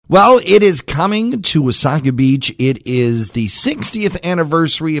Well, it is coming to Wasaga Beach. It is the 60th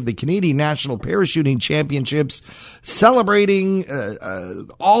anniversary of the Canadian National Parachuting Championships, celebrating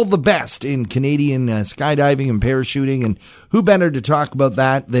all the best in Canadian skydiving and parachuting. And who better to talk about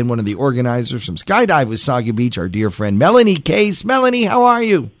that than one of the organizers from Skydive Wasaga Beach, our dear friend Melanie Case. Melanie, how are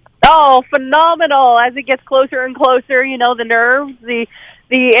you? Oh, phenomenal. As it gets closer and closer, you know, the nerves, the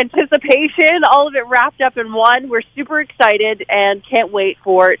anticipation, all of it wrapped up in one. We're super excited and can't wait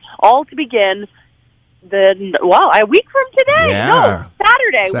for it all to begin a week from today. Yeah. No,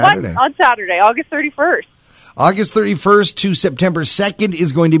 Saturday. On Saturday, August 31st. August 31st to September 2nd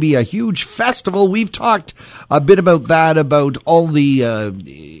is going to be a huge festival. We've talked a bit about that, about all the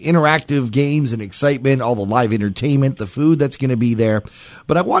interactive games and excitement, all the live entertainment, the food that's going to be there.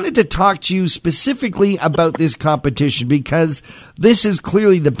 But I wanted to talk to you specifically about this competition because this is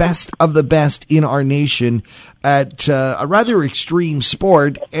clearly the best of the best in our nation at a rather extreme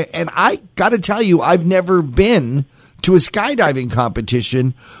sport. And I got to tell you, I've never been to a skydiving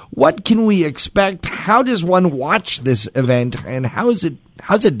competition. What can we expect? How does one watch this event, and how's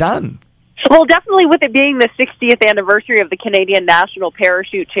it done? Well, definitely with it being the 60th anniversary of the Canadian National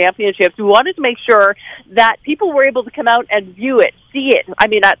Parachute Championships, we wanted to make sure that people were able to come out and view it, see it. I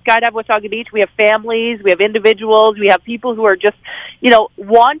mean, at Skydive Wasaga Beach, we have families, we have individuals, we have people who are just,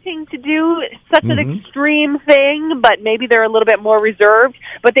 wanting to do such an extreme thing, but maybe they're a little bit more reserved.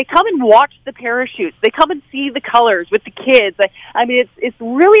 But they come and watch the parachutes. They come and see the colors with the kids. I mean, it's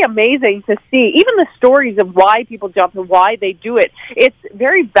really amazing to see, even the stories of why people jump and why they do it. It's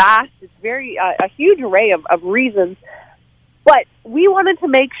very vast. It's very a huge array of reasons. But we wanted to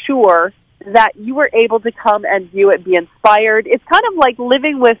make sure that you were able to come and view it, be inspired. It's kind of like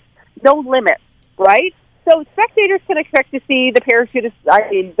living with no limits, right? So spectators can expect to see the parachutists.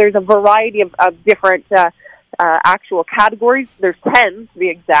 I mean, there's a variety of different actual categories. There's 10 to be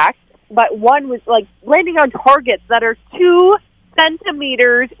exact. But one was like landing on targets that are 2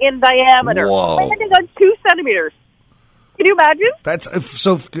 centimeters in diameter. Whoa. Landing on 2 centimeters. Can you imagine? That's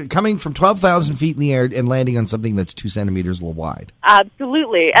so coming from 12,000 feet in the air and landing on something that's 2 centimeters wide.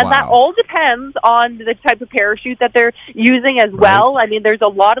 Absolutely. And Wow. that all depends on the type of parachute that they're using as well. I mean, there's a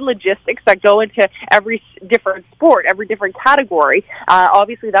lot of logistics that go into every different sport, every different category.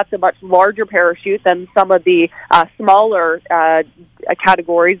 Obviously, that's a much larger parachute than some of the smaller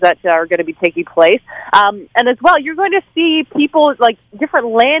categories that are going to be taking place. And as well, you're going to see people, like different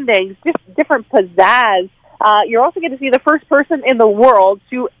landings, just different pizzazz. You're also going to see the first person in the world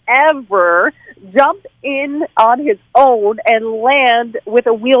to ever jump in on his own and land with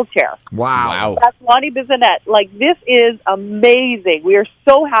a wheelchair. Wow. That's Lonnie Bissonette. Like, this is amazing. We are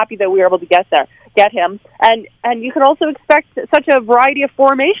so happy that we were able to get him. And you can also expect such a variety of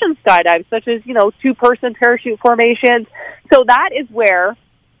formation skydives, such as, 2-person parachute formations. So that is where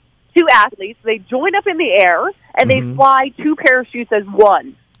 2 athletes, they join up in the air and they fly 2 parachutes as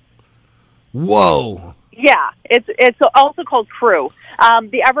one. Whoa. Yeah, it's also called crew.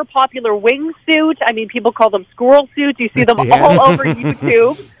 The ever popular wingsuit. I mean, people call them squirrel suits. You see them all over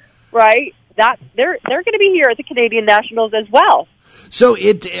YouTube, right? They're going to be here at the Canadian Nationals as well. So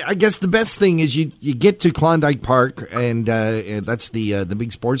I guess the best thing is you get to Klondike Park, and that's the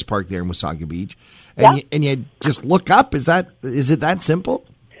big sports park there in Wasaga Beach, and you just look up. Is it that simple?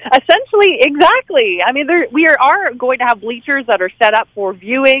 Essentially, exactly. I mean, we are going to have bleachers that are set up for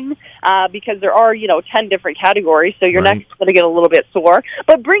viewing because there are, 10 different categories, so your neck's going to get a little bit sore.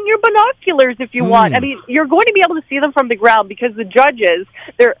 But bring your binoculars if you want. I mean, you're going to be able to see them from the ground because the judges,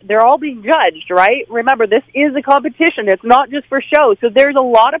 they're all being judged, right? Remember, this is a competition. It's not just for show. So there's a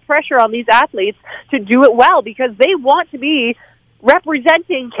lot of pressure on these athletes to do it well because they want to be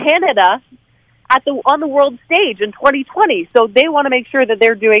representing Canada on the world stage in 2020. So they want to make sure that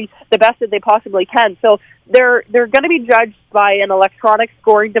they're doing the best that they possibly can. So they're going to be judged by an electronic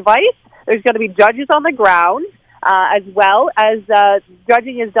scoring device. There's going to be judges on the ground, as well as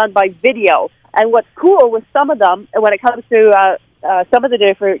judging is done by video. And what's cool with some of them, when it comes to some of the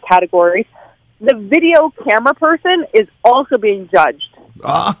different categories, the video camera person is also being judged.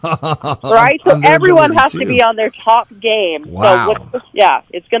 Right? So everyone has to be on their top game. Wow. So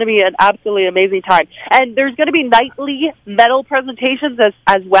it's going to be an absolutely amazing time. And there's going to be nightly medal presentations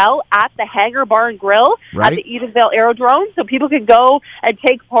as well at the Hangar Bar and Grill at the Edenvale Aerodrome. So people can go and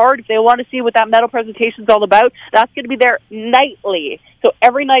take part if they want to see what that medal presentation is all about. That's going to be there nightly. So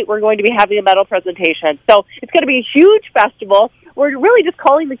every night we're going to be having a medal presentation. So it's going to be a huge festival. We're really just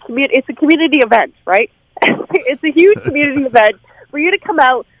calling it's a community event, right? It's a huge community event for you to come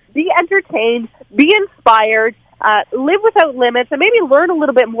out, be entertained, be inspired, live without limits and maybe learn a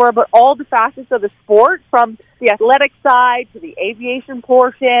little bit more about all the facets of the sport, from the athletic side to the aviation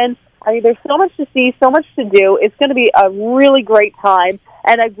portion. I mean, there's so much to see, so much to do. It's going to be a really great time,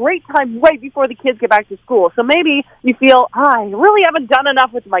 and a great time right before the kids get back to school. So maybe you feel, I really haven't done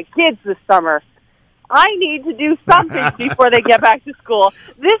enough with my kids this summer. I need to do something before they get back to school.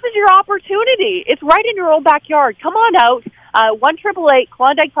 This is your opportunity. It's right in your own backyard. Come on out. 1888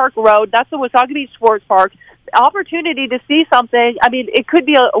 Klondike Park Road. That's the Wasaga Beach Sports Park. Opportunity to see something. I mean, it could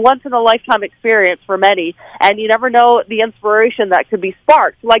be a once-in-a-lifetime experience for many, and you never know the inspiration that could be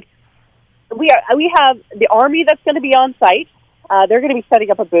sparked. Like, we have the Army that's going to be on site. They're going to be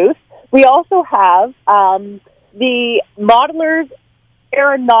setting up a booth. We also have the Modelers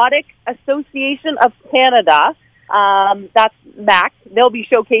Aeronautic Association of Canada. That's MAC. They'll be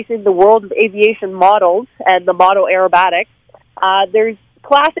showcasing the world of aviation models and the model aerobatics. There's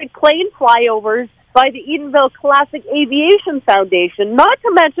classic plane flyovers by the Edenville Classic Aviation Foundation, not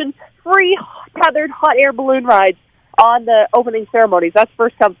to mention free tethered hot air balloon rides on the opening ceremonies. That's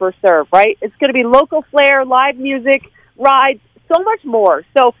first come, first serve, right? It's going to be local flair, live music, rides, so much more.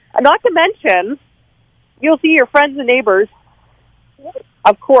 So, not to mention, you'll see your friends and neighbors,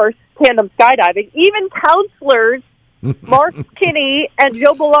 of course, tandem skydiving. Even counselors, Mark Kinney and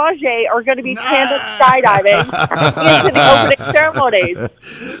Joe Boulanger, are going to be tandem skydiving into the opening ceremonies.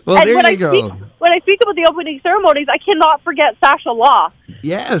 Well, and there you go. When I speak about the opening ceremonies, I cannot forget Sasha Law.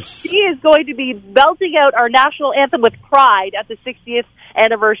 Yes. She is going to be belting out our national anthem with pride at the 60th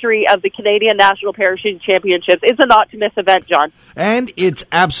anniversary of the Canadian National Parachuting Championships. It's a not-to-miss event, John. And it's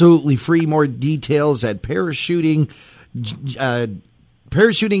absolutely free. More details at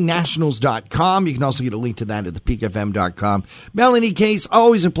parachutingnationals.com. You can also get a link to that at thepeakfm.com. Melanie Case,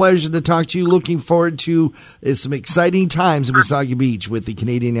 always a pleasure to talk to you. Looking forward to some exciting times in Wasaga Beach with the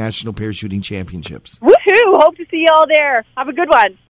Canadian National Parachuting Championships. Woohoo! Hope to see you all there. Have a good one.